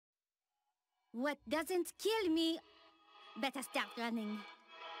What doesn't kill me, better start running.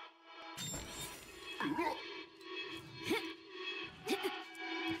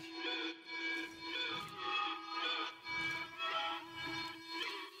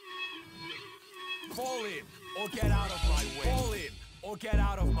 Fall in, or get out of my way. Fall in, or get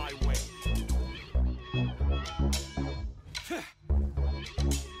out of my way.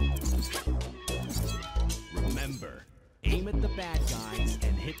 Remember, aim at the bad guys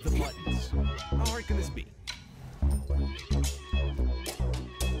and hit the buttons. How hard can this be?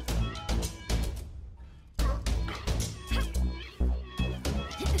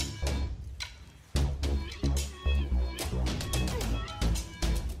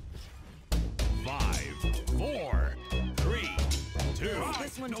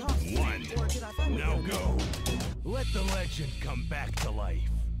 One. Now go. Let the legend come back to life.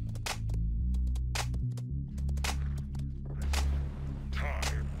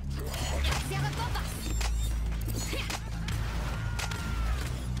 Time to hunt.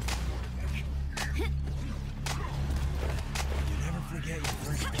 You never forget your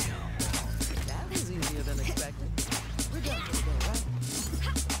first kill. That was easier than expected. We're done for today, right?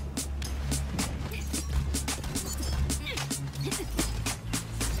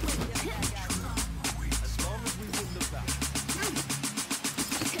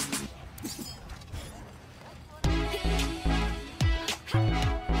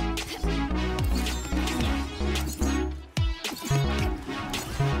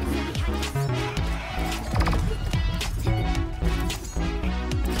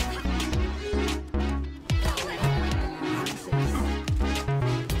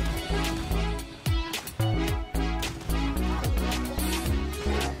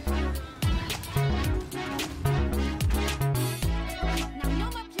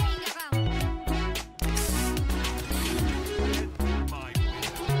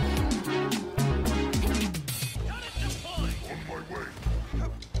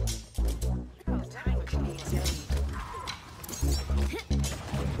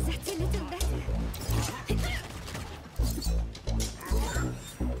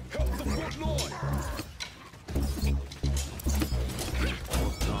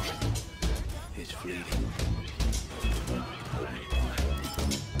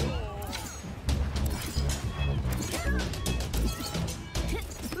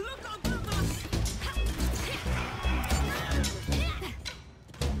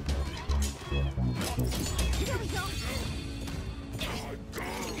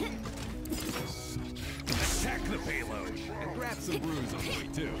 Some brews on the way,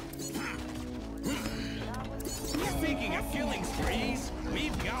 too. Speaking of killing sprees,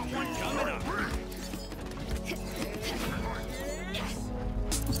 we've got one coming up.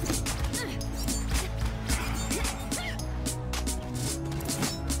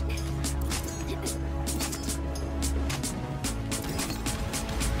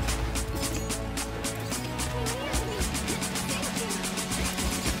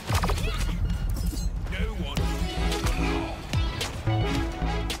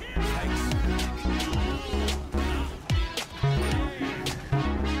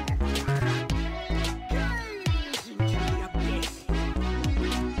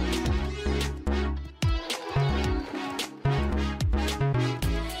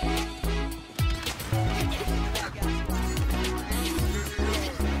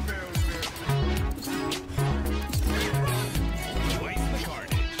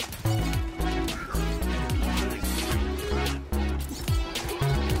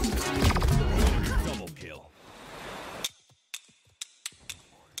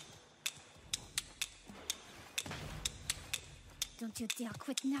 Don't you dare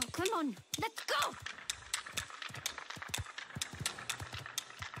quit now. Come on, let's go!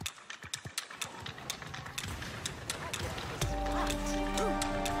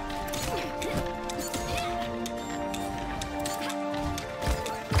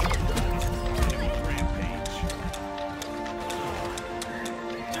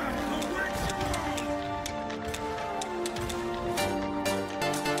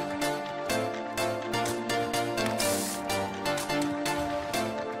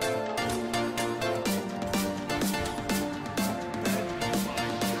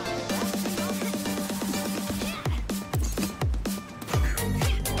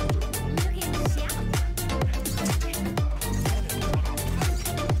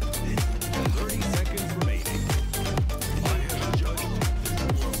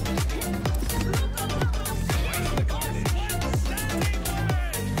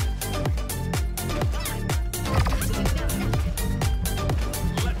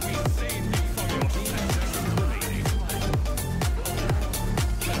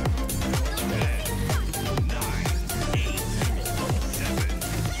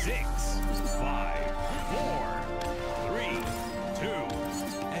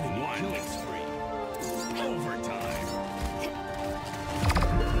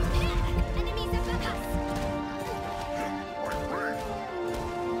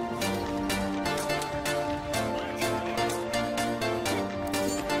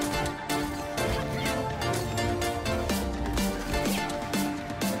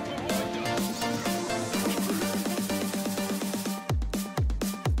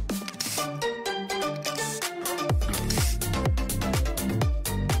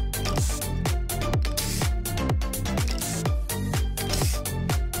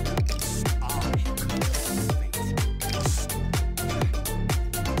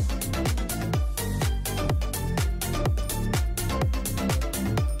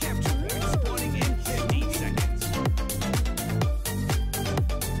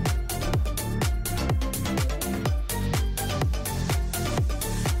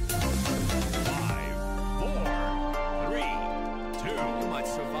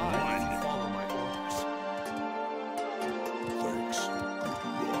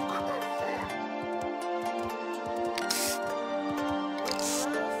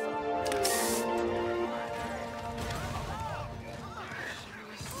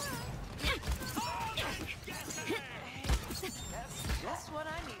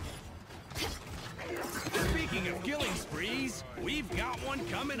 Speaking of killing sprees, we've got one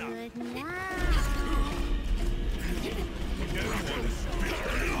coming up. Good night.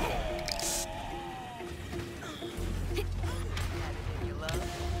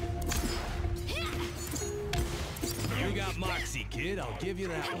 You got moxie, kid. I'll give you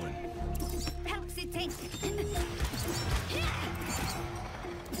that one. Poxy tank.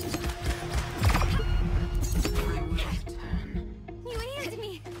 You healed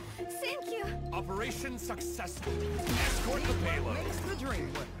me. Thank you. Operation successful. Escort the payload. Makes the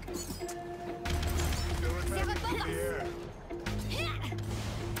dream work. Never bombs.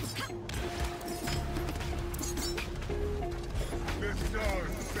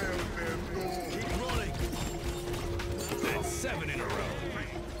 Keep running. That's 7 in a row.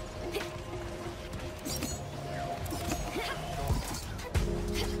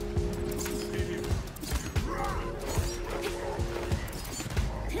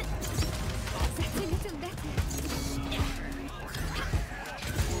 That's a little better.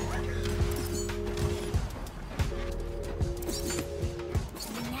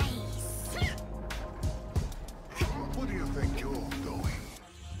 Nice. What do you think you're doing?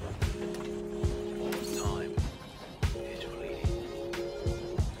 Time is fleeting.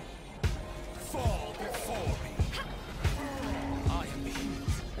 Fall before me. I am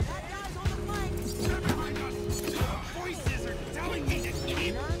healed. That guy's on the flank. Behind us. Voices are telling me to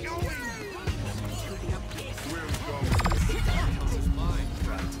keep going.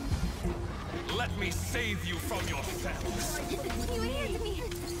 Let me save you from yourselves. You healed me.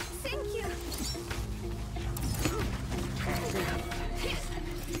 Thank you.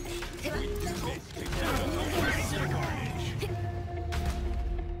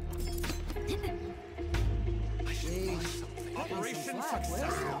 Operation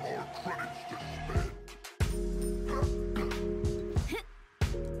successful.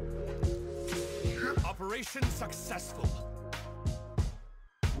 Operation successful.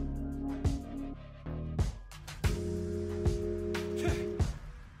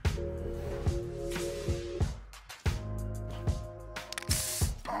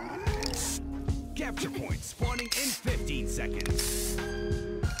 Capture point spawning in 15 seconds.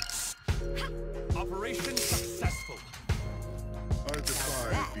 Operation successful. I defy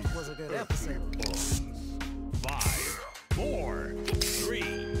That these was a good earthly episode. bonds. 5, 4, 3,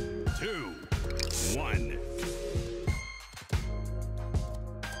 2, 1.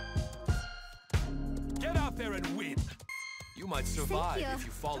 Get out there and win. You might survive you. if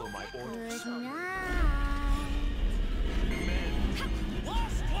you follow my orders. Good night. Men,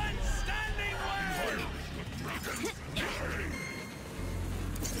 lost one standing way.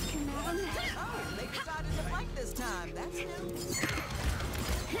 Come on. Oh, they decided to fight this time. That's new.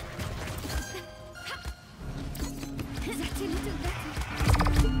 That's a little better.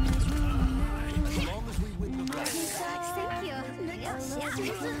 As long as we win the battle. Thank you. Yes, yes.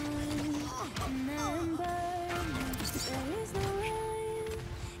 Remember, there is no line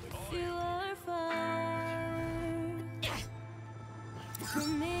if you are far from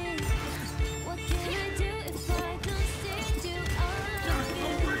me. What can I do if I